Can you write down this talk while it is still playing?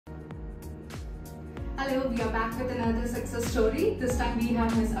Hello, we are back with another success story. This time we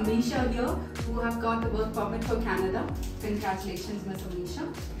have Ms. Amisha here who have got the work permit for Canada. Congratulations, Ms.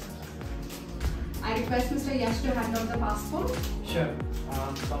 Amisha. I request Mr. Yash to hand out the passport. Sure.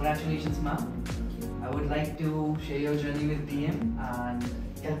 Congratulations, ma'am. I would like to share your journey with DM and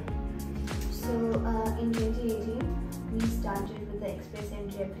yeah. So in 2018, we started with the express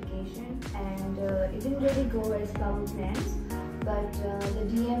entry application and it didn't really go as per our plans. But the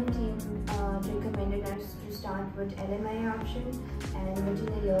DM team recommended us to start with LMI option, and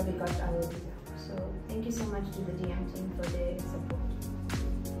within a year we got our visa. So thank you so much to the DM team for their support.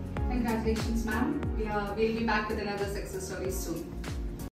 Congratulations, ma'am. We'll be back with another success story soon.